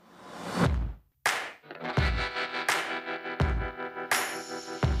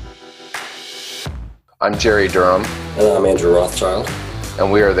I'm Jerry Durham. And I'm Andrew Rothschild.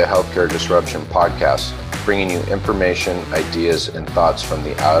 And we are the Healthcare Disruption Podcast, bringing you information, ideas, and thoughts from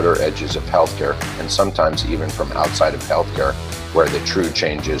the outer edges of healthcare, and sometimes even from outside of healthcare, where the true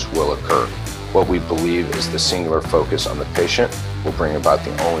changes will occur. What we believe is the singular focus on the patient will bring about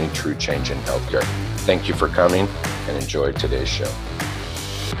the only true change in healthcare. Thank you for coming and enjoy today's show.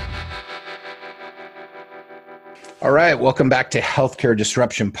 All right, welcome back to Healthcare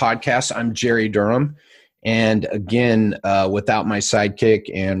Disruption Podcast. I'm Jerry Durham. And again, without my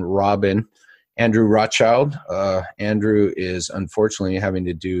sidekick and Robin, Andrew Rothschild. Andrew is unfortunately having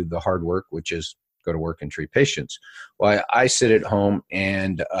to do the hard work, which is go to work and treat patients. While I sit at home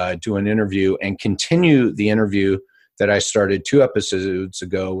and do an interview and continue the interview that I started 2 episodes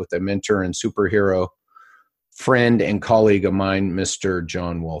ago with a mentor and superhero friend and colleague of mine, Mr.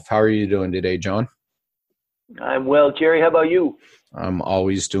 John Woolf. How are you doing today, John? I'm well, Jerry. How about you? I'm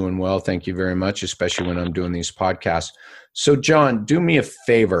always doing well. Thank you very much, especially when I'm doing these podcasts. So, John, do me a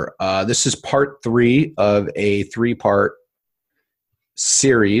favor. This is part 3 of a 3-part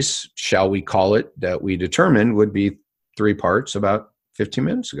series, shall we call it, that we determined would be 3 parts about 15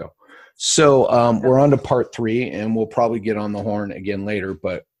 minutes ago. So we're on to part 3, and we'll probably get on the horn again later,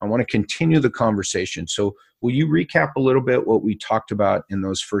 but I want to continue the conversation. So will you recap a little bit what we talked about in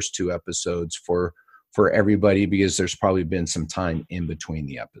those first 2 episodes for everybody, because there's probably been some time in between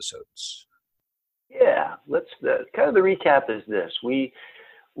the episodes? Yeah, let's kind of the recap is this. We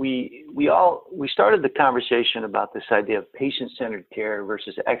started the conversation about this idea of patient-centered care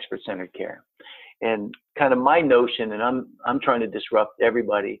versus expert-centered care. And kind of my notion, and I'm trying to disrupt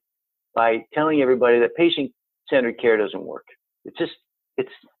everybody by telling everybody that patient-centered care doesn't work. It's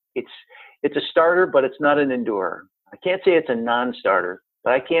a starter, but it's not an endurer. I can't say it's a non-starter,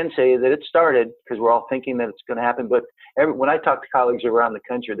 but I can say that it started because we're all thinking that it's going to happen. But when I talk to colleagues around the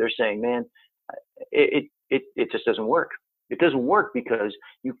country, they're saying, man, it just doesn't work. It doesn't work because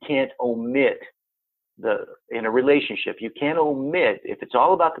you can't omit in a relationship, you can't omit, if it's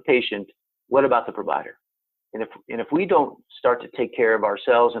all about the patient, what about the provider? And if we don't start to take care of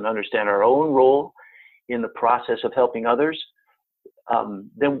ourselves and understand our own role in the process of helping others,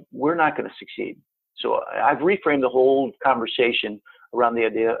 then we're not going to succeed. So I've reframed the whole conversation around the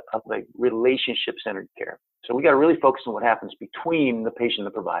idea of like relationship-centered care. So we got to really focus on what happens between the patient and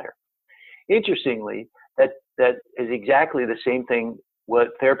the provider. Interestingly, that is exactly the same thing what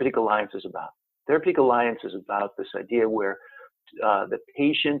Therapeutic Alliance is about. Therapeutic Alliance is about this idea where the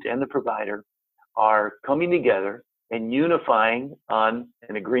patient and the provider are coming together and unifying on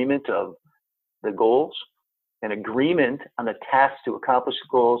an agreement of the goals, an agreement on the tasks to accomplish the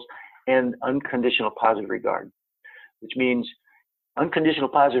goals, and unconditional positive regard, which means unconditional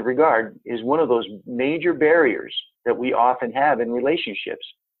positive regard is one of those major barriers that we often have in relationships.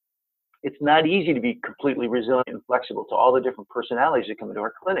 It's not easy to be completely resilient and flexible to all the different personalities that come into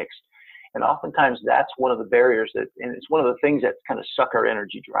our clinics. And oftentimes that's one of the barriers and it's one of the things that kind of suck our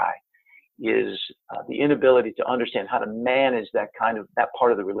energy dry, is the inability to understand how to manage that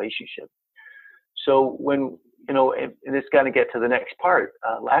part of the relationship. So when, and it's got to get to the next part.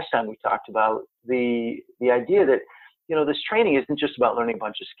 Last time we talked about the idea that, this training isn't just about learning a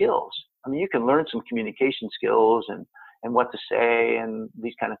bunch of skills. I mean, you can learn some communication skills and what to say and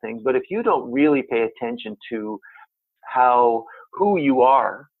these kind of things. But if you don't really pay attention to who you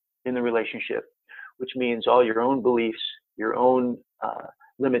are in the relationship, which means all your own beliefs, your own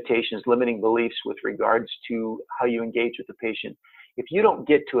limitations, limiting beliefs with regards to how you engage with the patient, if you don't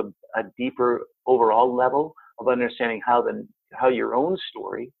get to a deeper overall level of understanding how your own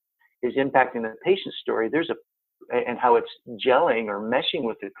story is impacting the patient's story, and how it's gelling or meshing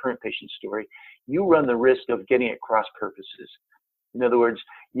with the current patient's story, you run the risk of getting at cross purposes. In other words,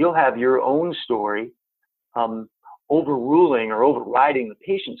 you'll have your own story overruling or overriding the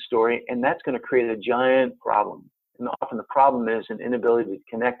patient's story, and that's going to create a giant problem. And often the problem is an inability to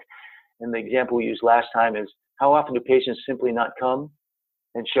connect. And the example we used last time is, how often do patients simply not come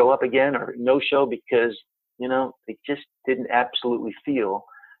and show up again, or no show because, they just didn't absolutely feel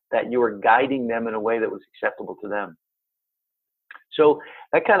that you were guiding them in a way that was acceptable to them. So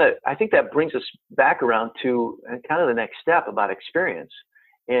I think that brings us back around to kind of the next step about experience.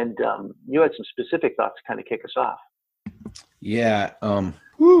 And you had some specific thoughts to kind of kick us off. Yeah.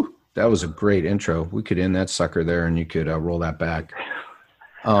 That was a great intro. We could end that sucker there and you could roll that back.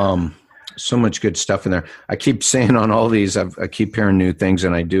 So much good stuff in there. I keep saying on all these, I keep hearing new things,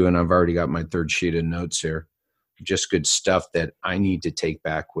 and I do, and I've already got my 3rd sheet of notes here. Just good stuff that I need to take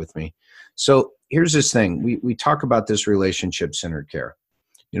back with me. So here's this thing. We talk about this relationship-centered care.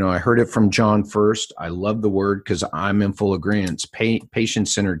 I heard it from John first. I love the word because I'm in full agreement.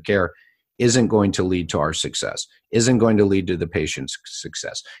 Patient-centered care isn't going to lead to our success, isn't going to lead to the patient's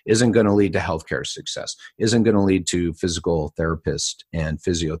success, isn't going to lead to healthcare success, isn't going to lead to physical therapist and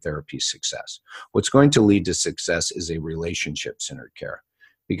physiotherapy success. What's going to lead to success is a relationship-centered care.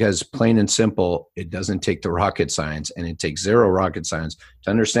 Because plain and simple, it doesn't take the rocket science, and it takes zero rocket science to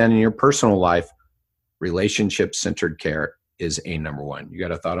understand in your personal life, relationship-centered care is a number one. You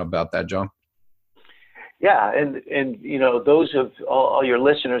got a thought about that, John? Yeah, and you know, those of all your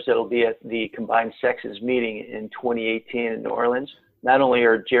listeners that'll be at the Combined Sexes meeting in 2018 in New Orleans, not only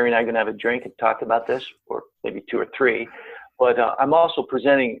are Jerry and I going to have a drink and talk about this, or maybe two or three, but I'm also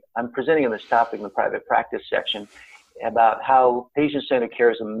presenting on this topic in the private practice section about how patient-centered care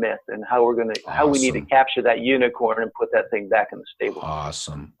is a myth and how how we need to capture that unicorn and put that thing back in the stable.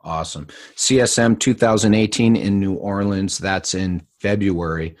 Awesome. CSM 2018 in New Orleans. That's in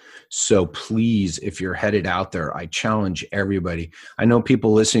February. So please, if you're headed out there, I challenge everybody. I know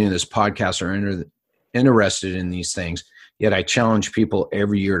people listening to this podcast are interested in these things, yet I challenge people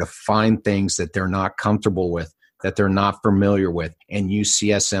every year to find things that they're not comfortable with, that they're not familiar with, and use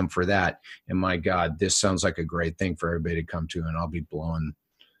CSM for that. And my God, this sounds like a great thing for everybody to come to, and I'll be blowing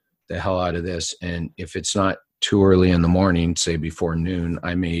the hell out of this. And if it's not too early in the morning, say before noon,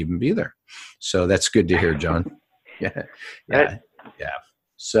 I may even be there. So that's good to hear, John. Yeah.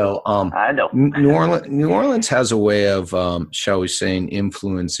 So I know New Orleans has a way of, shall we say,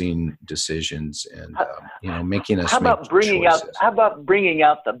 influencing decisions and making us. How about bringing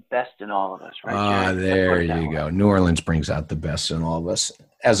out the best in all of us? Right, there you go. New Orleans brings out the best in all of us,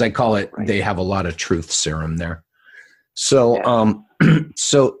 as I call it. Right. They have a lot of truth serum there. So,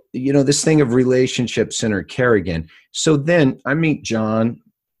 so this thing of relationship-centered care again. So then I meet John.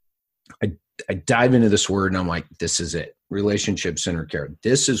 I dive into this word and I'm like, this is it. Relationship-centered care.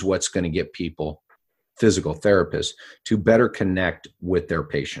 This is what's going to get people, physical therapists, to better connect with their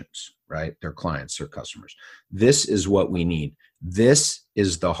patients, right? Their clients, their customers. This is what we need. This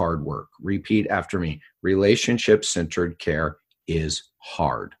is the hard work. Repeat after me. Relationship-centered care is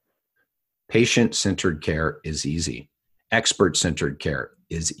hard. Patient-centered care is easy. Expert-centered care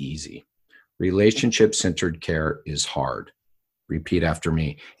is easy. Relationship-centered care is hard. Repeat after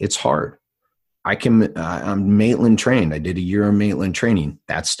me. It's hard. I'm Maitland trained. I did a year of Maitland training.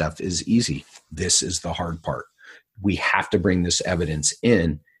 That stuff is easy. This is the hard part. We have to bring this evidence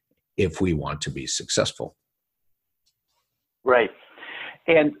in if we want to be successful. Right.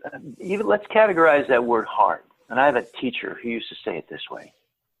 And even let's categorize that word hard. And I have a teacher who used to say it this way.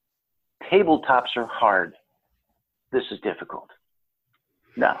 Tabletops are hard. This is difficult.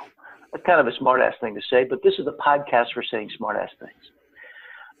 Now, that's kind of a smart-ass thing to say, but this is the podcast for saying smart-ass things.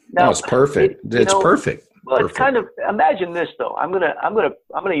 Now, it's perfect. It's perfect. Well, perfect. It's kind of, imagine this though. I'm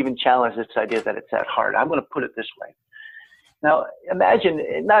gonna even challenge this idea that it's that hard. I'm gonna put it this way. Now,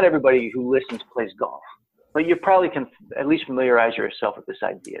 imagine not everybody who listens plays golf, but you probably can at least familiarize yourself with this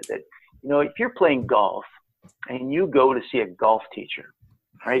idea that, if you're playing golf and you go to see a golf teacher,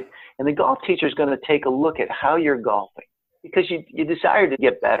 right? And the golf teacher is going to take a look at how you're golfing because you desire to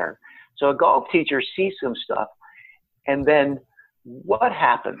get better. So a golf teacher sees some stuff, and then what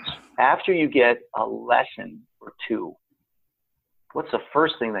happens after you get a lesson or two? What's the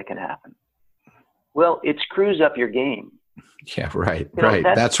first thing that can happen? Well, it screws up your game. Yeah, right.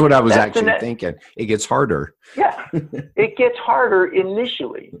 That's what I was actually thinking. It gets harder. Yeah, it gets harder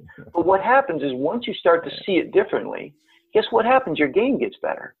initially. But what happens is once you start to see it differently, guess what happens? Your game gets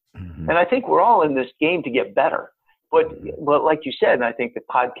better. Mm-hmm. And I think we're all in this game to get better. But like you said, and I think the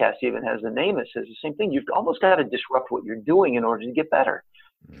podcast even has a name that says the same thing, you've almost got to disrupt what you're doing in order to get better.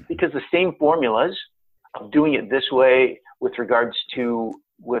 Because the same formulas of doing it this way with regards to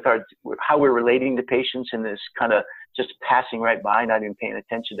with how we're relating to patients in this kind of just passing right by, not even paying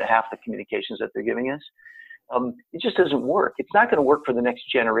attention to half the communications that they're giving us, it just doesn't work. It's not going to work for the next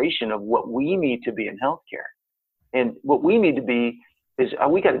generation of what we need to be in healthcare. And what we need to be is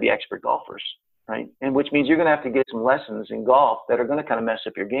we got to be expert golfers. Right? And which means you're going to have to get some lessons in golf that are going to kind of mess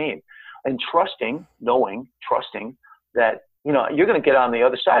up your game, and trusting that, you're going to get on the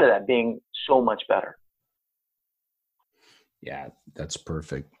other side of that being so much better. Yeah, that's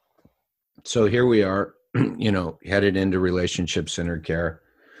perfect. So here we are, headed into relationship-centered care,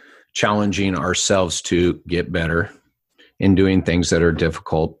 challenging ourselves to get better in doing things that are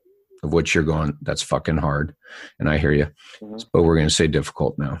difficult, of which you're going, that's fucking hard. And I hear you, but we're going to say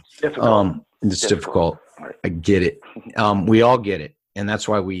difficult now. It's difficult. I get it. We all get it. And that's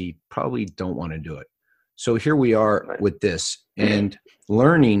why we probably don't want to do it. So here we are with this and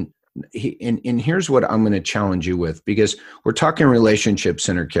learning And here's what I'm going to challenge you with, because we're talking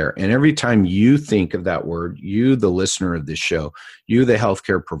relationship-centered care. And every time you think of that word, you, the listener of this show, you, the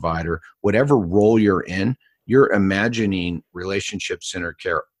healthcare provider, whatever role you're in, you're imagining relationship-centered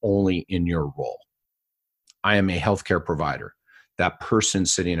care only in your role. I am a healthcare provider. That person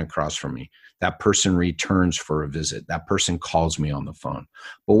sitting across from me, that person returns for a visit. That person calls me on the phone.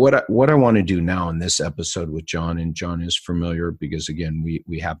 But what I want to do now in this episode with John, and John is familiar because, again,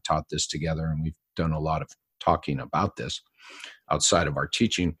 we have taught this together and we've done a lot of talking about this outside of our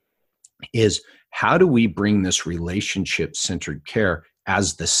teaching, is how do we bring this relationship-centered care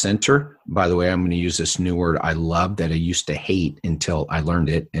as the center? By the way, I'm going to use this new word I love that I used to hate until I learned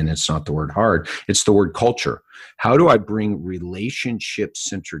it, and it's not the word hard, it's the word culture. How do I bring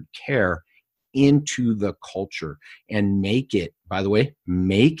relationship-centered care into the culture and make it, by the way,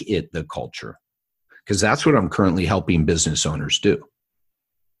 make it the culture? Because that's what I'm currently helping business owners do.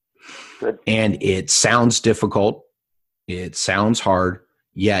 Good. And it sounds difficult. It sounds hard,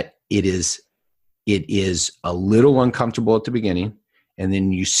 yet it is a little uncomfortable at the beginning. And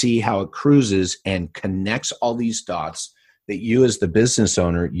then you see how it cruises and connects all these dots that you as the business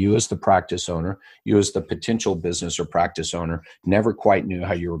owner, you as the practice owner, you as the potential business or practice owner never quite knew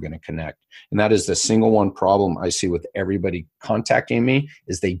how you were going to connect. And that is the single one problem I see with everybody contacting me,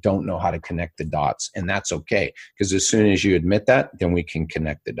 is they don't know how to connect the dots. And that's okay, because as soon as you admit that, then we can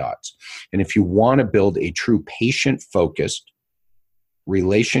connect the dots. And if you want to build a true patient-focused,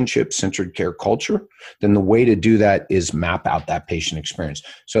 relationship-centered care culture, then the way to do that is map out that patient experience.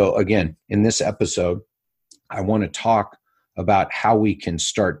 So again, in this episode, I want to talk about how we can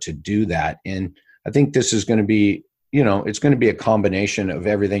start to do that. And I think this is going to be, it's going to be a combination of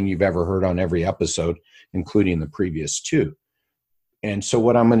everything you've ever heard on every episode, including the previous two. And so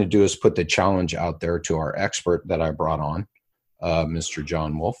what I'm going to do is put the challenge out there to our expert that I brought on, Mr.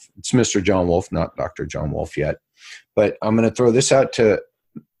 John Woolf. It's Mr. John Woolf, not Dr. John Woolf yet. But I'm going to throw this out to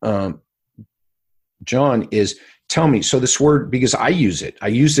John, is tell me, so this word, because I used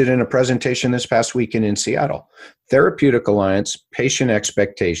it in a presentation this past weekend in Seattle, therapeutic alliance, patient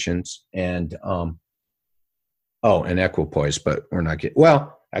expectations, and equipoise, but we're not getting,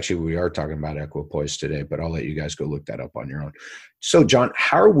 well, actually we are talking about equipoise today, but I'll let you guys go look that up on your own. So John,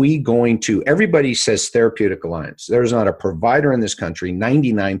 how are we going to, everybody says therapeutic alliance. There's not a provider in this country,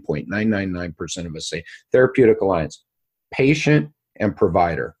 99.999% of us say therapeutic alliance, patient and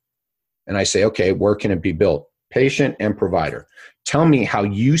provider. And I say, okay, where can it be built? Patient and provider. Tell me how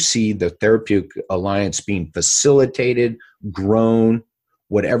you see the therapeutic alliance being facilitated, grown,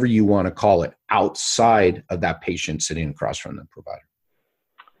 whatever you want to call it, outside of that patient sitting across from the provider.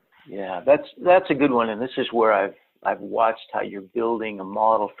 Yeah, that's a good one, and this is where I've watched how you're building a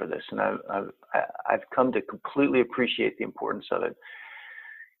model for this, and I've come to completely appreciate the importance of it.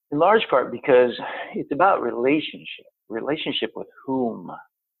 In large part because it's about relationship with whom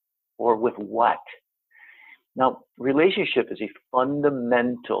or with what. Now, relationship is a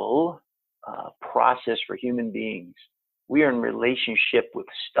fundamental process for human beings. We are in relationship with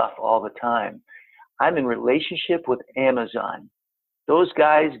stuff all the time. I'm in relationship with Amazon. Those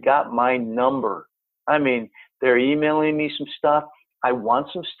guys got my number. I mean, they're emailing me some stuff. I want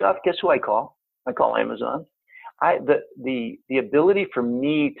some stuff. Guess who I call? I call Amazon. The ability for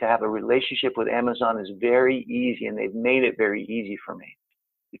me to have a relationship with Amazon is very easy, and they've made it very easy for me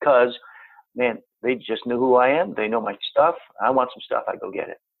because, man, they just know who I am. They know my stuff. I want some stuff. I go get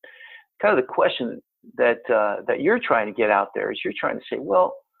it. Kind of the question that you're trying to get out there is you're trying to say,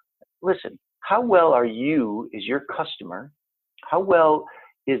 well, listen, how well are you as your customer? How well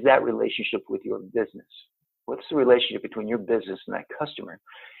is that relationship with your business? What's the relationship between your business and that customer?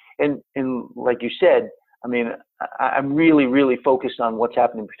 And like you said, I mean, I'm really, really focused on what's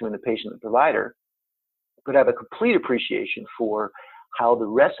happening between the patient and the provider, but I have a complete appreciation for how the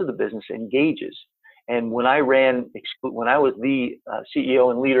rest of the business engages. And when I was the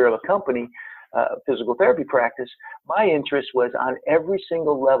CEO and leader of a company, physical therapy practice, my interest was on every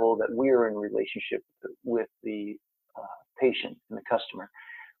single level that we are in relationship with the patient and the customer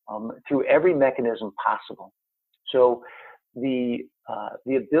through every mechanism possible. So the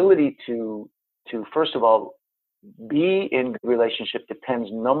ability to first of all be in relationship depends,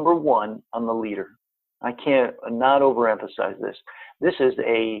 number one, on the leader. I can't not overemphasize this. This is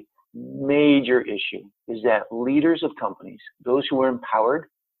a major issue, is that leaders of companies, those who are empowered,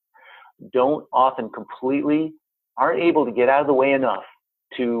 aren't able to get out of the way enough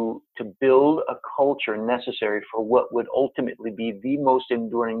to build a culture necessary for what would ultimately be the most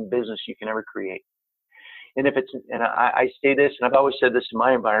enduring business you can ever create. And I say this, and I've always said this in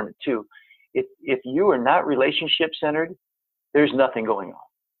my environment too, if you are not relationship centered, there's nothing going on.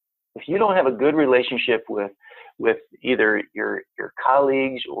 If you don't have a good relationship with either your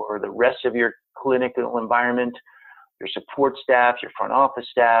colleagues or the rest of your clinical environment, your support staff, your front office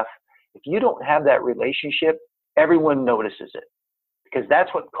staff, if you don't have that relationship, everyone notices it, because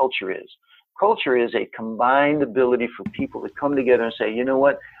that's what culture is. Culture is a combined ability for people to come together and say, you know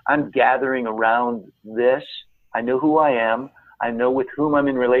what, I'm gathering around this. I know who I am. I know with whom I'm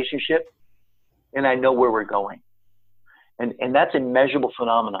in relationship, and I know where we're going. And that's a measurable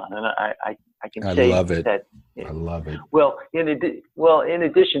phenomenon. And I can say love it. that. I love it. Well, in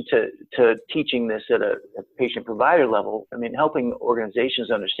addition to teaching this at a patient provider level, I mean, helping organizations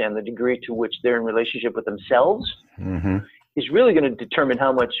understand the degree to which they're in relationship with themselves is really going to determine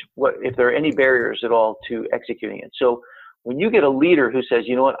if there are any barriers at all to executing it. So when you get a leader who says,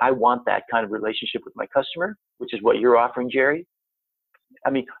 you know what, I want that kind of relationship with my customer, which is what you're offering, Jerry. I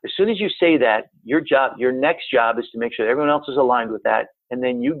mean, as soon as you say that, your next job is to make sure everyone else is aligned with that, and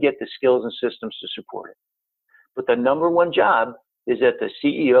then you get the skills and systems to support it. But the number one job is that the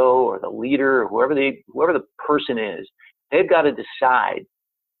CEO or the leader or whoever the person is, they've got to decide,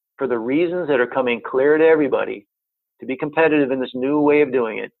 for the reasons that are coming clear to everybody, to be competitive in this new way of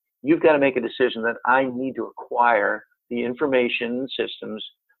doing it. You've got to make a decision that I need to acquire the information systems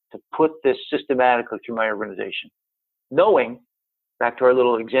to put this systematically through my organization. Knowing, back to our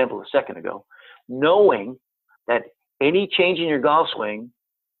little example a second ago, knowing that any change in your golf swing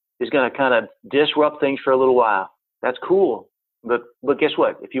is going to kind of disrupt things for a little while. That's cool. But guess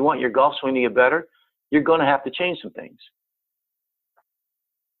what? If you want your golf swing to get better, you're going to have to change some things.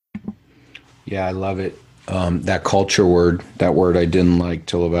 Yeah, I love it. That culture word, that word I didn't like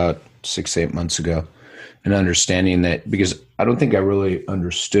till about 6-8 months ago. And understanding that, because I don't think I really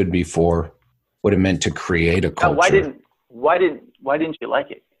understood before what it meant to create a culture. Now, why didn't you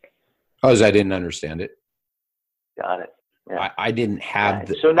like it? Because I didn't understand it. Got it. Yeah. I didn't have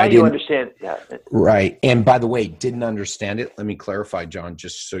the. So now you understand. Yeah. Right. And by the way, didn't understand it. Let me clarify, John,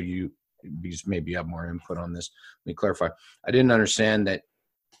 just so because maybe you have more input on this. Let me clarify. I didn't understand that.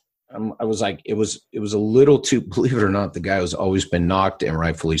 I was like, it was a little too, believe it or not, the guy has always been knocked, and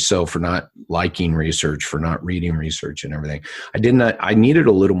rightfully so, for not liking research, for not reading research and everything. I needed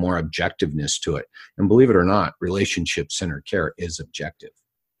a little more objectiveness to it. And believe it or not, relationship-centered care is objective.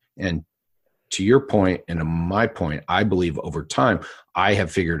 And to your point and to my point, I believe over time, I have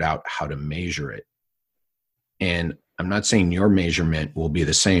figured out how to measure it. And I'm not saying your measurement will be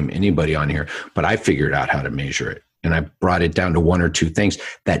the same, anybody on here, but I figured out how to measure it. And I brought it down to one or two things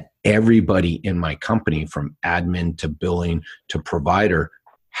that everybody in my company, from admin to billing to provider,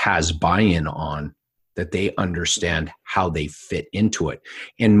 has buy-in on, that they understand how they fit into it.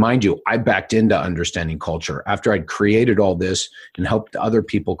 And mind you, I backed into understanding culture. After I'd created all this and helped other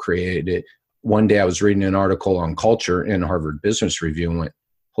people create it, one day I was reading an article on culture in Harvard Business Review and went,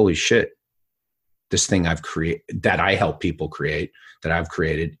 holy shit, this thing I've created, that I help people create, that I've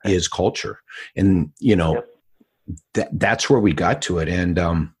created, is culture. And, Yep. That's where we got to it. And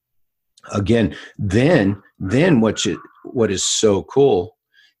again, then what is so cool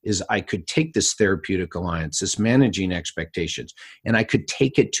is I could take this therapeutic alliance, this managing expectations, and I could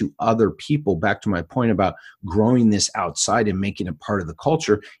take it to other people. Back to my point about growing this outside and making it part of the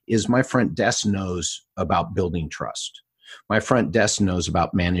culture, is my front desk knows about building trust. My front desk knows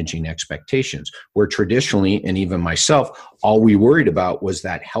about managing expectations, where traditionally, and even myself, all we worried about was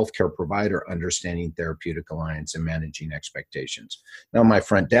that healthcare provider understanding therapeutic alliance and managing expectations. Now my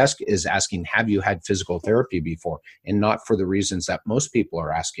front desk is asking, have you had physical therapy before? And not for the reasons that most people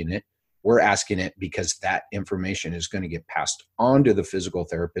are asking it. We're asking it because that information is going to get passed on to the physical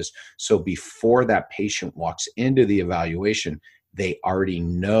therapist. So before that patient walks into the evaluation, they already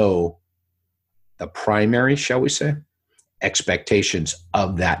know the primary, shall we say, expectations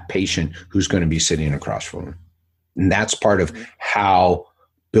of that patient who's going to be sitting across from them. And that's part of how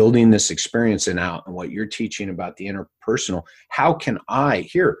building this experience and out, and what you're teaching about the interpersonal. How can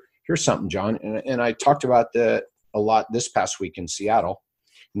here's something, John, and I talked about a lot this past week in Seattle,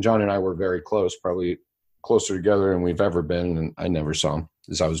 and John and I were very close, probably closer together than we've ever been. And I never saw him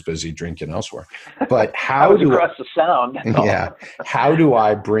because I was busy drinking elsewhere. But how across the sound. Yeah. How do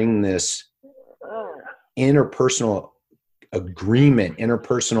I bring this interpersonal agreement,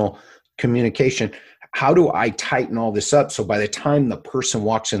 interpersonal communication? How do I tighten all this up so by the time the person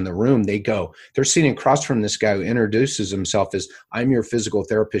walks in the room, they're sitting across from this guy who introduces himself as, I'm your physical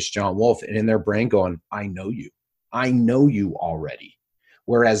therapist, John Woolf, and in their brain going, I know you already.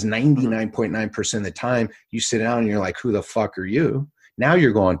 Whereas 99.9% of the time you sit down and you're like, who the fuck are you? Now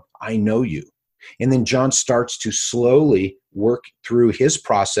you're going, I know you. And then John starts to slowly work through his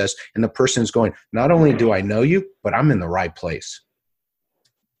process, and the person's going, not only do I know you, but I'm in the right place.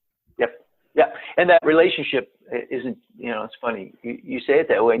 Yeah. And that relationship isn't, it's funny. You say it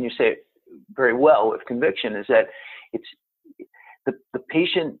that way and you say it very well with conviction, is that it's the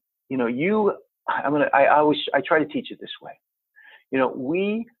patient, I try to teach it this way.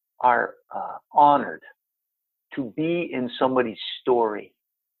 We are honored to be in somebody's story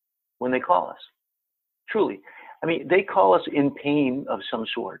when they call us. Truly. I mean, they call us in pain of some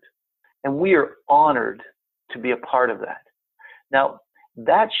sort, and we are honored to be a part of that. Now,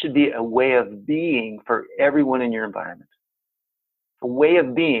 that should be a way of being for everyone in your environment. A way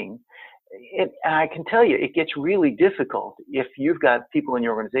of being. And I can tell you, it gets really difficult if you've got people in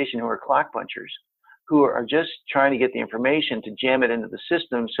your organization who are clock punchers, who are just trying to get the information to jam it into the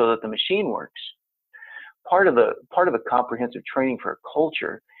system so that the machine works. Part of a comprehensive training for a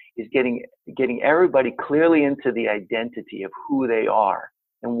culture is getting everybody clearly into the identity of who they are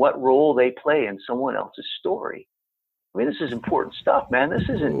and what role they play in someone else's story. I mean, this is important stuff, man. This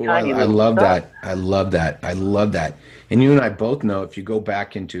isn't tiny little stuff. I love that. And you and I both know, if you go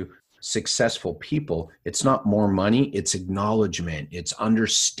back into successful people, it's not more money, it's acknowledgement, it's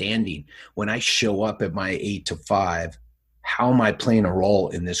understanding. When I show up at my 8 to 5, how am I playing a role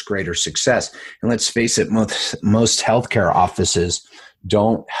in this greater success? And let's face it, most healthcare offices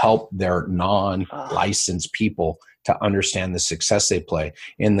don't help their non-licensed people to understand the success they play.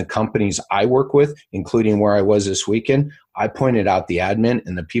 In the companies I work with, including where I was this weekend, I pointed out the admin,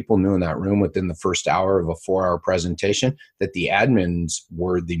 and the people knew in that room within the first hour of a 4-hour presentation that the admins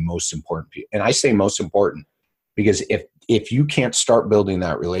were the most important people. And I say most important because if you can't start building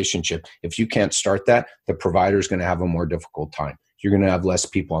that relationship, if you can't start that, the provider is going to have a more difficult time. You're going to have less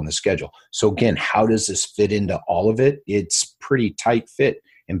people on the schedule. So again, how does this fit into all of it? It's pretty tight fit.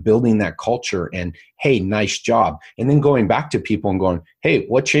 And building that culture and, hey, nice job. And then going back to people and going, hey,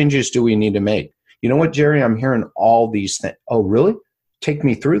 what changes do we need to make? You know what, Jerry, I'm hearing all these things. Oh, really? Take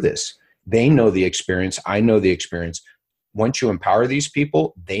me through this. They know the experience. I know the experience. Once you empower these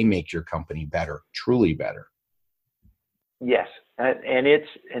people, they make your company better, truly better. Yes.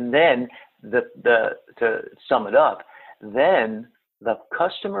 And then to sum it up, then the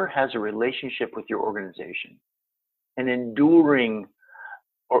customer has a relationship with your organization, an enduring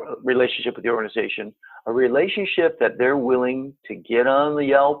relationship with the organization, a relationship that they're willing to get on the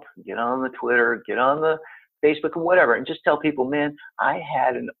Yelp, get on the Twitter, get on the Facebook and whatever, and just tell people, man, I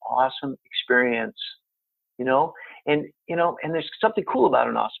had an awesome experience, and there's something cool about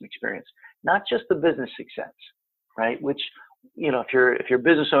an awesome experience, not just the business success, right? Which, if you're a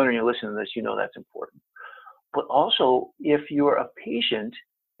business owner and you're listening to this, that's important. But also, if you're a patient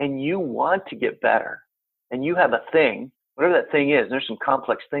and you want to get better and you have a thing, whatever that thing is, there's some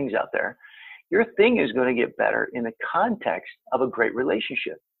complex things out there, your thing is going to get better in the context of a great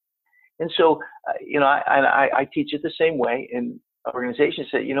relationship. And so, I teach it the same way in organizations.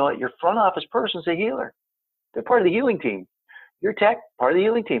 Say, your front office person's a healer. They're part of the healing team. Your tech, part of the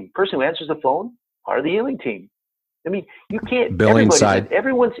healing team. Person who answers the phone, part of the healing team. I mean, you can't. Billing side.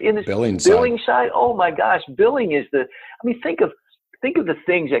 Everyone's in this billing side. Oh my gosh, billing is think of the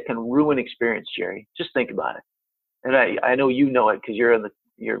things that can ruin experience, Jerry. Just think about it. And I know you know it because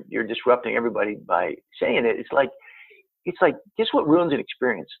you're disrupting everybody by saying it. It's like guess what ruins an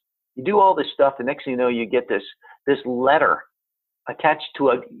experience? You do all this stuff, the next thing you know, you get this letter attached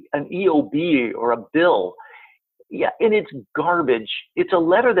to an EOB or a bill. Yeah, and it's garbage. It's a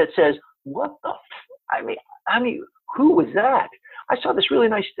letter that says, what the I mean, who was that? I saw this really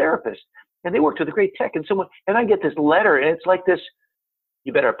nice therapist and they worked with a great tech and I get this letter and it's like this,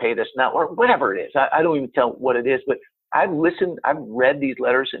 you better pay this now or whatever it is. I don't even tell what it is, but I've read these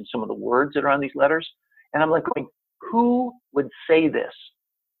letters and some of the words that are on these letters. And I'm like going, who would say this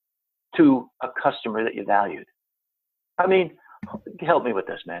to a customer that you valued? I mean, help me with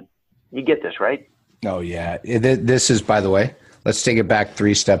this, man. You get this, right? Oh yeah. This is, by the way, let's take it back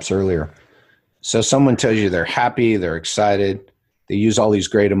 3 steps earlier. So someone tells you they're happy, they're excited, they use all these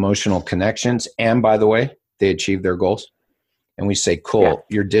great emotional connections, and by the way, they achieve their goals. And we say, cool,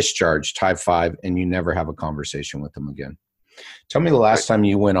 You're discharged, high five, and you never have a conversation with them again. Tell me the last time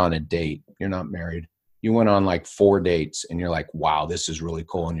you went on a date. You're not married. You went on like 4 dates and you're like, wow, this is really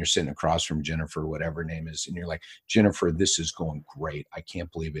cool. And you're sitting across from Jennifer, whatever her name is. And you're like, Jennifer, this is going great. I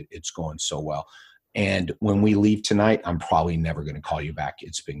can't believe it. It's going so well. And when we leave tonight, I'm probably never going to call you back.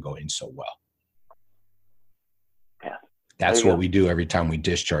 It's been going so well. Yeah. That's what we do every time we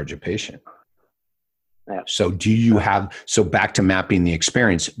discharge a patient. Yeah. So back to mapping the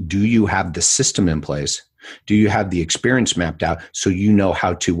experience, do you have the system in place? Do you have the experience mapped out so you know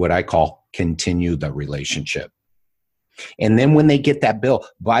how to, what I call, continue the relationship? And then when they get that bill,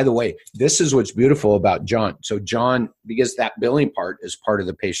 by the way, this is what's beautiful about John. So John, because that billing part is part of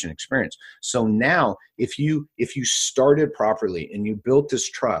the patient experience. So now if you started properly and you built this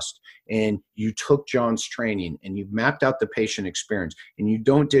trust and you took John's training and you've mapped out the patient experience and you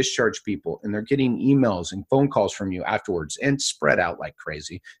don't discharge people and they're getting emails and phone calls from you afterwards and spread out like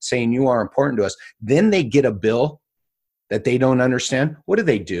crazy saying you are important to us, then they get a bill that they don't understand. What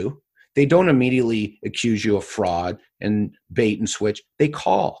do? They don't immediately accuse you of fraud and bait and switch. They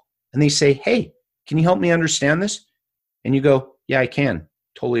call and they say, hey, can you help me understand this? And you go, yeah, I can.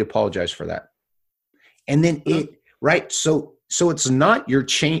 Totally apologize for that. And then right. So it's not your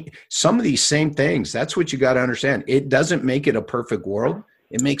change. Some of these same things, that's what you got to understand. It doesn't make it a perfect world.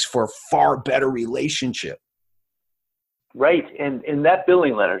 It makes for a far better relationship. Right. And in that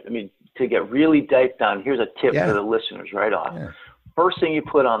billing letter, I mean, to get really deep down, here's a tip for the listeners right off. Yeah. First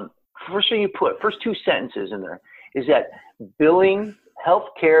two sentences in there is that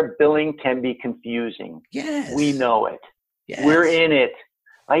healthcare billing can be confusing. Yes. We know it. Yes. We're in it.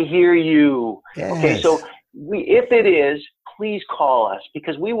 I hear you. Yes. Okay. So if it is, please call us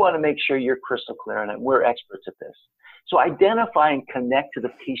because we want to make sure you're crystal clear on it. We're experts at this. So identify and connect to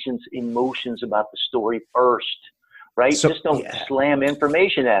the patient's emotions about the story first. Right? So, just don't slam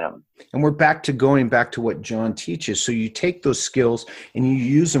information at them. And we're going back to what John teaches. So you take those skills and you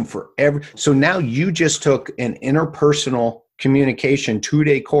use them for so now you just took an interpersonal communication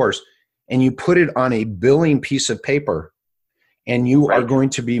 2-day course and you put it on a billing piece of paper and you are going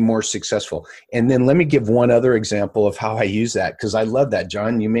to be more successful. And then let me give one other example of how I use that because I love that,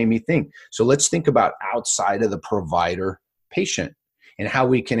 John. You made me think. So let's think about outside of the provider patient and how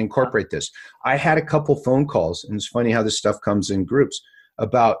we can incorporate this. I had a couple phone calls, and it's funny how this stuff comes in groups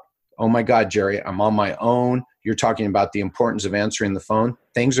about, oh my God, Jerry, I'm on my own. You're talking about the importance of answering the phone.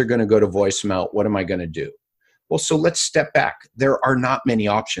 Things are going to go to voicemail. What am I going to do? Well, so let's step back. There are not many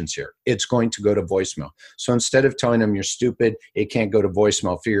options here. It's going to go to voicemail. So instead of telling them you're stupid, it can't go to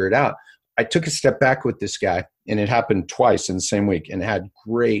voicemail, figure it out. I took a step back with this guy, and it happened twice in the same week and had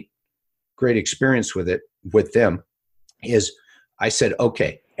great experience with them. I said,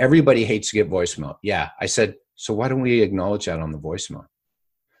 okay, everybody hates to get voicemail. Yeah. I said, so why don't we acknowledge that on the voicemail?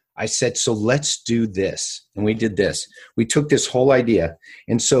 I said, so let's do this. And we did this. We took this whole idea.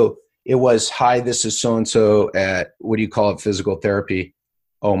 And so it was, hi, this is so-and-so at, what do you call it, physical therapy.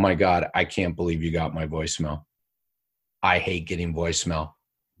 Oh my God, I can't believe you got my voicemail. I hate getting voicemail.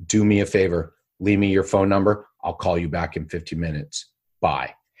 Do me a favor. Leave me your phone number. I'll call you back in 50 minutes.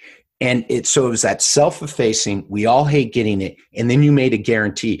 Bye. And so it was that self-effacing, we all hate getting it. And then you made a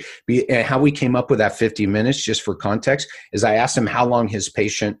guarantee. And how we came up with that 50 minutes, just for context, is I asked him how long his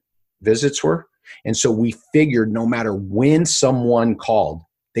patient visits were. And so we figured no matter when someone called,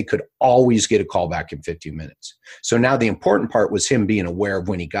 they could always get a call back in 15 minutes. So now the important part was him being aware of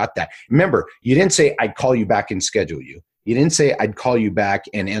when he got that. Remember, you didn't say, I'd call you back and schedule you. You didn't say, I'd call you back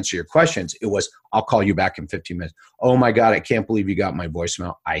and answer your questions. It was, I'll call you back in 15 minutes. Oh my God, I can't believe you got my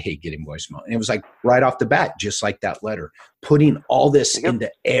voicemail. I hate getting voicemail. And it was like right off the bat, just like that letter, putting all this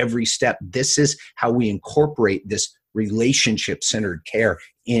into every step. This is how we incorporate this relationship-centered care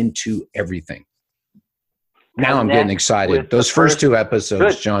into everything. Now I'm getting excited. Those first two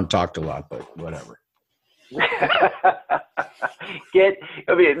episodes, John talked a lot, but whatever. There's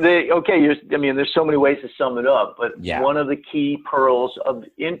so many ways to sum it up, but one of the key pearls of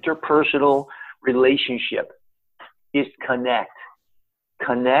interpersonal relationship is connect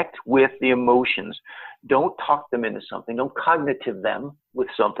with the emotions. Don't talk them into something. Don't cognitive them with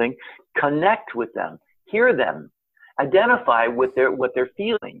something. Connect with them. Hear them. Identify with what they're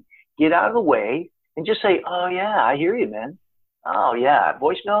feeling. Get out of the way and just say, oh yeah, I hear you, man. Oh yeah,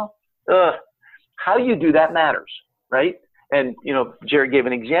 voicemail. How you do that matters, right? And, Jared gave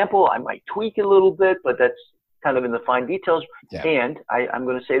an example. I might tweak it a little bit, but that's kind of in the fine details. Yeah. And I'm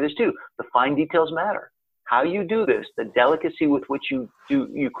going to say this too. The fine details matter. How you do this, the delicacy with which you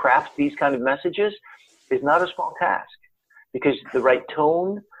craft these kind of messages is not a small task, because the right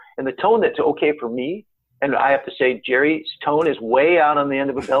tone and the tone that's okay for me. And I have to say, Jerry's tone is way out on the end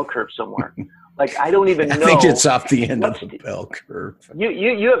of a bell curve somewhere. Like, I don't even know. I think it's off the end of the bell curve.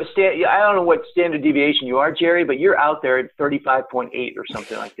 You have I don't know what standard deviation you are, Jerry, but you're out there at 35.8 or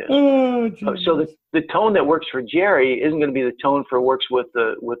something like this. So the tone that works for Jerry isn't going to be the tone for works with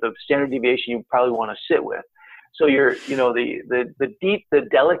the standard deviation you probably want to sit with. So the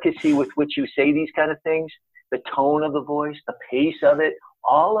delicacy with which you say these kind of things, the tone of the voice, the pace of it,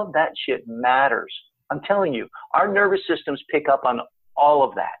 all of that shit matters. I'm telling you, our nervous systems pick up on all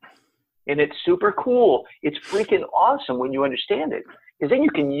of that. And it's super cool. It's freaking awesome when you understand it, because then you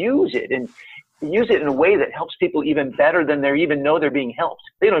can use it. And use it in a way that helps people even better than they even know they're being helped.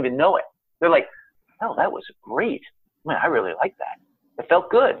 They don't even know it. They're like, oh, that was great. Man, I really like that. It felt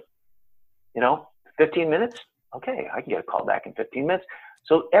good. 15 minutes. Okay, I can get a call back in 15 minutes.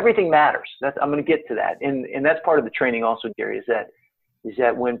 So everything matters. I'm going to get to that. And that's part of the training also, Gary, is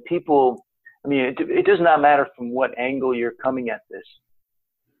that when people, it does not matter from what angle you're coming at this,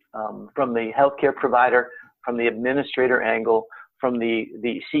 from the healthcare provider, from the administrator angle, from the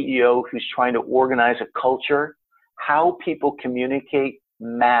CEO who's trying to organize a culture, how people communicate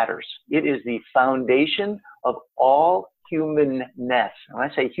matters. It is the foundation of all humanness. When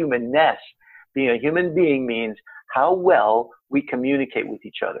I say humanness, being a human being means how well we communicate with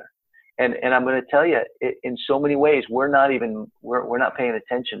each other. And I'm going to tell you, in so many ways, we're not paying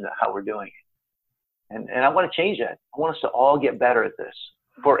attention to how we're doing it. And I want to change that. I want us to all get better at this.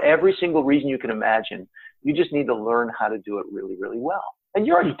 For every single reason you can imagine, you just need to learn how to do it really, really well. And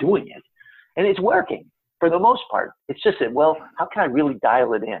you're already doing it. And it's working for the most part. It's just that, well, how can I really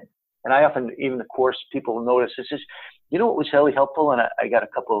dial it in? And I often, even the course, people notice this is, what was really helpful? And I got a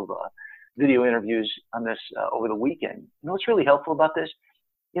couple of video interviews on this over the weekend. What's really helpful about this?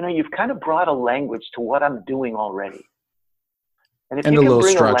 You've kind of brought a language to what I'm doing already. And if and you a can little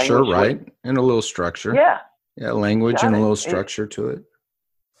bring structure, right? And a little structure. Yeah. Yeah, language and a little structure to it.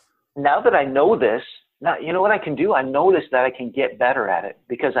 Now that I know this, now you know what I can do? I notice that I can get better at it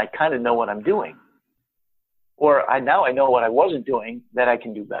because I kind of know what I'm doing. Or now I know what I wasn't doing that I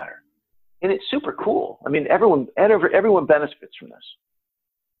can do better. And it's super cool. Everyone benefits from this.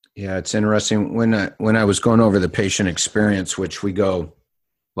 Yeah, it's interesting. When I was going over the patient experience, which we go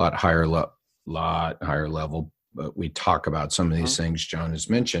a lot higher level, but we talk about some of these things John has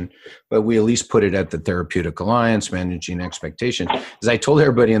mentioned, but we at least put it at the therapeutic alliance, managing expectations. As I told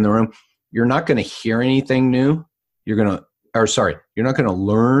everybody in the room, you're not going to hear anything new. You're not going to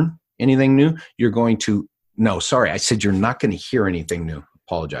learn anything new. I said you're not going to hear anything new.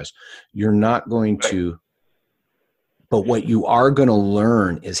 Apologize. You're not going to, but what you are going to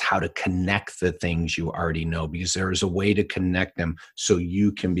learn is how to connect the things you already know, because there is a way to connect them so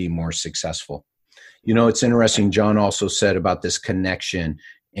you can be more successful. It's interesting. John also said about this connection.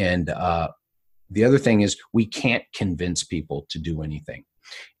 And the other thing is we can't convince people to do anything.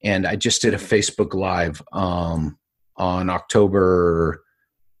 And I just did a Facebook Live on October,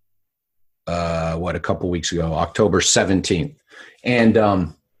 a couple weeks ago, October 17th. And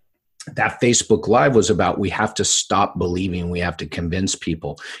that Facebook Live was about we have to stop believing we have to convince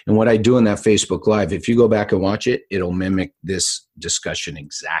people. And what I do in that Facebook Live, if you go back and watch it, it'll mimic this discussion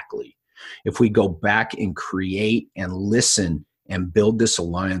exactly. If we go back and create and listen and build this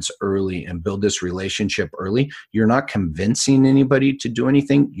alliance early and build this relationship early, you're not convincing anybody to do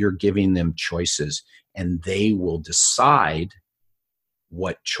anything. You're giving them choices, and they will decide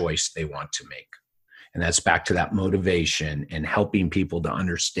what choice they want to make. And that's back to that motivation and helping people to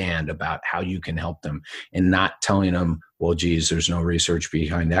understand about how you can help them, and not telling them, well, geez, there's no research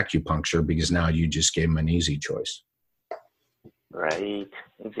behind acupuncture, because now you just gave them an easy choice. Right.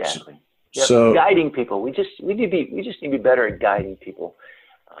 Exactly. Yep. So guiding people, we just need to be better at guiding people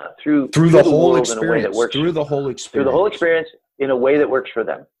through the whole experience, through the whole experience in a way that works for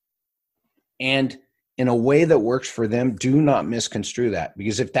them. And in a way that works for them, do not misconstrue that,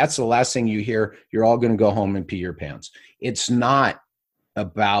 because if that's the last thing you hear, you're all going to go home and pee your pants. It's not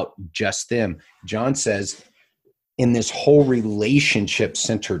about just them. John says in this whole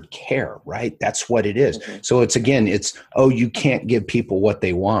relationship-centered care, right? That's what it is. Mm-hmm. So you can't give people what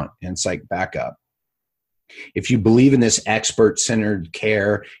they want. And it's like, back up. If you believe in this expert-centered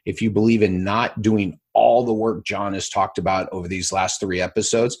care, if you believe in not doing all the work John has talked about over these last 3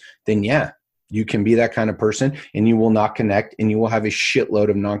 episodes, then yeah, you can be that kind of person, and you will not connect, and you will have a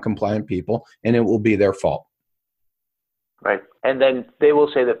shitload of non-compliant people, and it will be their fault. Right. And then they will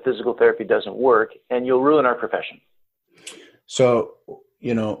say that physical therapy doesn't work, and you'll ruin our profession. So,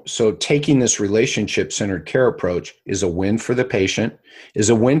 taking this relationship-centered care approach is a win for the patient, is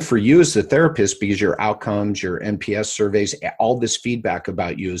a win for you as the therapist, because your outcomes, your NPS surveys, all this feedback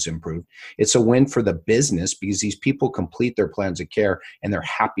about you is improved. It's a win for the business, because these people complete their plans of care and they're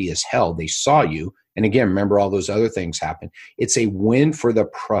happy as hell. They saw you. And again, remember, all those other things happen. It's a win for the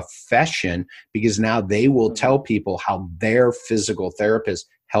profession, because now they will tell people how their physical therapist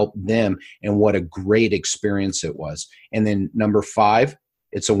helped them and what a great experience it was. And then number 5,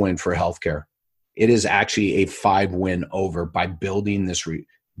 it's a win for healthcare. It is actually a 5-win over by building this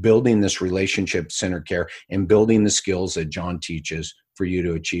relationship-centered care and building the skills that John teaches for you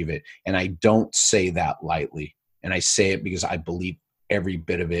to achieve it. And I don't say that lightly. And I say it because I believe every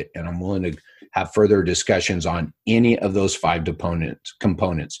bit of it, and I'm willing to have further discussions on any of those 5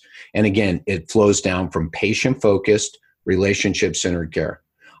 components. And again, it flows down from patient-focused, relationship-centered care.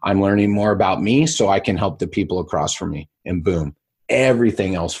 I'm learning more about me so I can help the people across from me, and boom,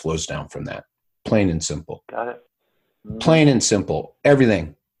 everything else flows down from that. Plain and simple. Got it. Plain and simple.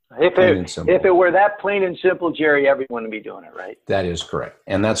 Everything. If it were that plain and simple, Jerry, everyone would be doing it, right? That is correct.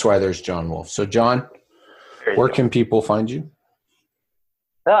 And that's why there's John Woolf. So, John, where can people find you?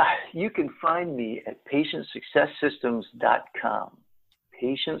 You can find me at patientsuccesssystems.com.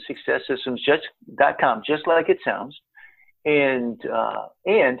 Patientsuccesssystems.com, just like it sounds. And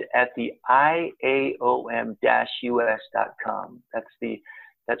at the IAOM-US.com.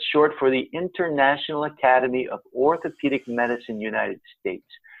 That's short for the International Academy of Orthopedic Medicine, United States.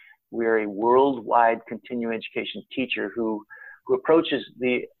 We're a worldwide continuing education teacher who approaches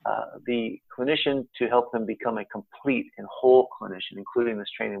the clinician to help them become a complete and whole clinician, including this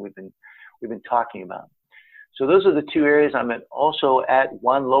training we've been talking about. So those are the 2 areas. I'm also at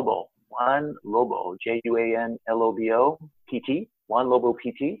Juan Lobo, JUANLOBO PT, Juan Lobo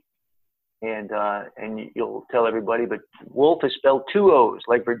PT. And you'll tell everybody, but Woolf is spelled 2 O's,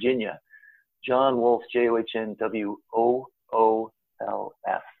 like Virginia. John Woolf, JOHNWOOLF.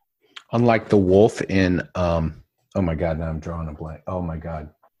 Unlike the wolf in, oh my God, now I'm drawing a blank. Oh my God.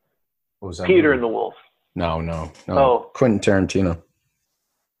 What was that? Peter and the Wolf. No. Oh. Quentin Tarantino.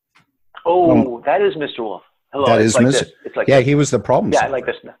 Oh, that is Mr. Wolf. Hello. That is Mr. It's like he was the problem solver. Yeah, I like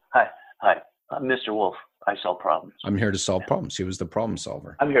this. Hi. I'm Mr. Wolf. I solve problems. I'm here to solve problems. He was the problem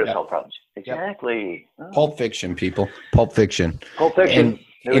solver. I'm here to solve problems. Exactly. Yep. Pulp Fiction, people. Pulp Fiction. And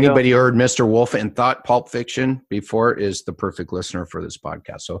anybody who heard Mr. Wolf and thought Pulp Fiction before is the perfect listener for this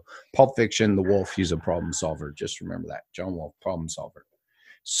podcast. So Pulp Fiction, the wolf, he's a problem solver. Just remember that. John Wolf, problem solver.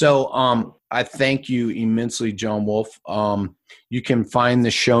 So I thank you immensely, John Wolf. You can find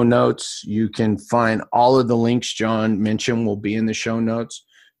the show notes. You can find all of the links John mentioned will be in the show notes.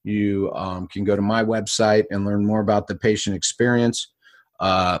 You can go to my website and learn more about the patient experience.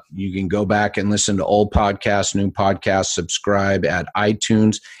 You can go back and listen to old podcasts, new podcasts, subscribe at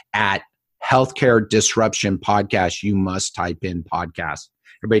iTunes at Healthcare Disruption Podcast. You must type in podcast.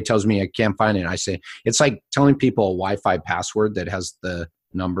 Everybody tells me I can't find it. I say, it's like telling people a Wi-Fi password that has the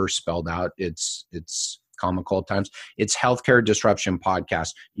number spelled out. It's comical at times. It's Healthcare Disruption Podcast.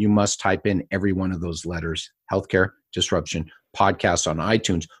 You must type in every one of those letters, Healthcare Disruption Podcast on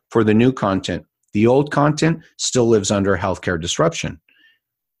iTunes for the new content. The old content still lives under Healthcare Disruption.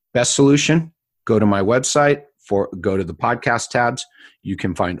 Best solution, go to my website, go to the podcast tabs. You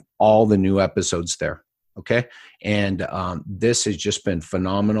can find all the new episodes there. Okay. And this has just been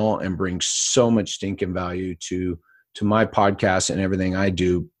phenomenal and brings so much stinking value to my podcast and everything I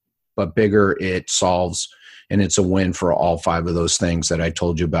do. But bigger, it solves, and it's a win for all 5 of those things that I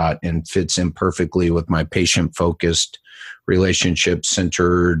told you about, and fits in perfectly with my patient-focused,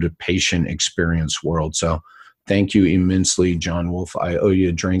 relationship-centered patient experience world. So thank you immensely, John Wolf. I owe you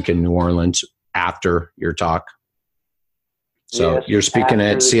a drink in New Orleans after your talk. So yes, you're speaking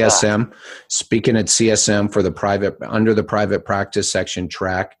at CSM, for the under the private practice section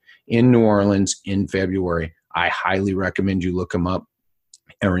track in New Orleans in February. I highly recommend you look them up.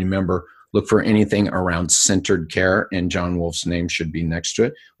 And remember, look for anything around centered care, and John Wolf's name should be next to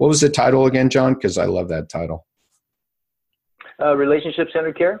it. What was the title again, John? Because I love that title.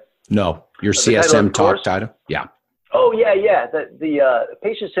 Relationship-centered care? No, your CSM talk title. Yeah. Oh, yeah. The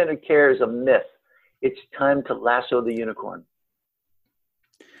patient-centered care is a myth. It's time to lasso the unicorn.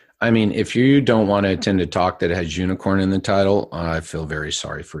 I mean, if you don't want to attend a talk that has unicorn in the title, I feel very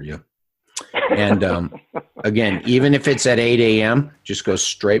sorry for you. And again, even if it's at 8 a.m., just go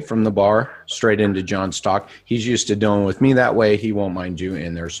straight from the bar, straight into John's talk. He's used to dealing with me that way. He won't mind you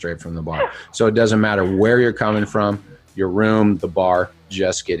in there straight from the bar. So it doesn't matter where you're coming from, your room, the bar,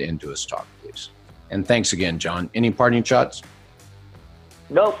 just get into his talk, please. And thanks again, John. Any parting shots?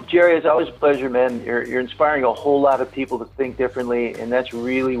 No, Jerry, it's always a pleasure, man. You're inspiring a whole lot of people to think differently, and that's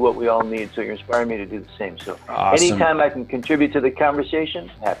really what we all need. So you're inspiring me to do the same. So awesome. Anytime I can contribute to the conversation,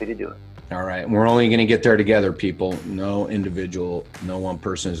 happy to do it. All right. We're only going to get there together, people. No one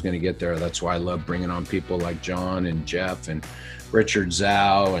person is going to get there. That's why I love bringing on people like John and Jeff and Richard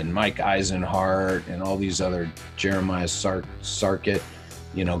Zhao and Mike Eisenhart and all these other Jeremiah Sarkit.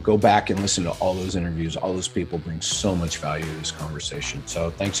 Go back and listen to all those interviews. All those people bring so much value to this conversation.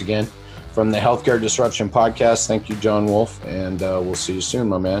 So thanks again from the Healthcare Disruption Podcast. Thank you, John Wolf, and we'll see you soon,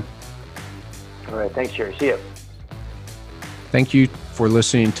 my man. All right. Thanks, Jerry. See you. Thank you for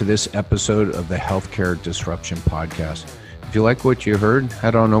listening to this episode of the Healthcare Disruption Podcast. If you like what you heard,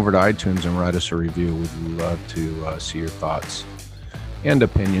 head on over to iTunes and write us a review. We'd love to see your thoughts. and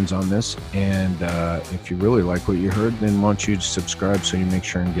opinions on this. And if you really like what you heard, then why don't you subscribe so you make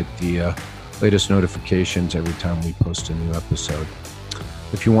sure and get the latest notifications every time we post a new episode.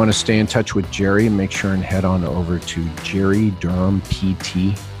 If you want to stay in touch with Jerry, make sure and head on over to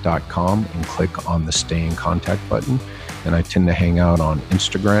jerrydurhampt.com and click on the Stay in Contact button. And I tend to hang out on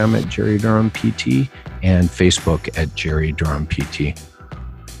Instagram at Jerry Durham PT and Facebook at Jerry Durham PT.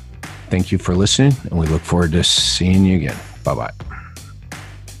 Thank you for listening, and we look forward to seeing you again. Bye-bye.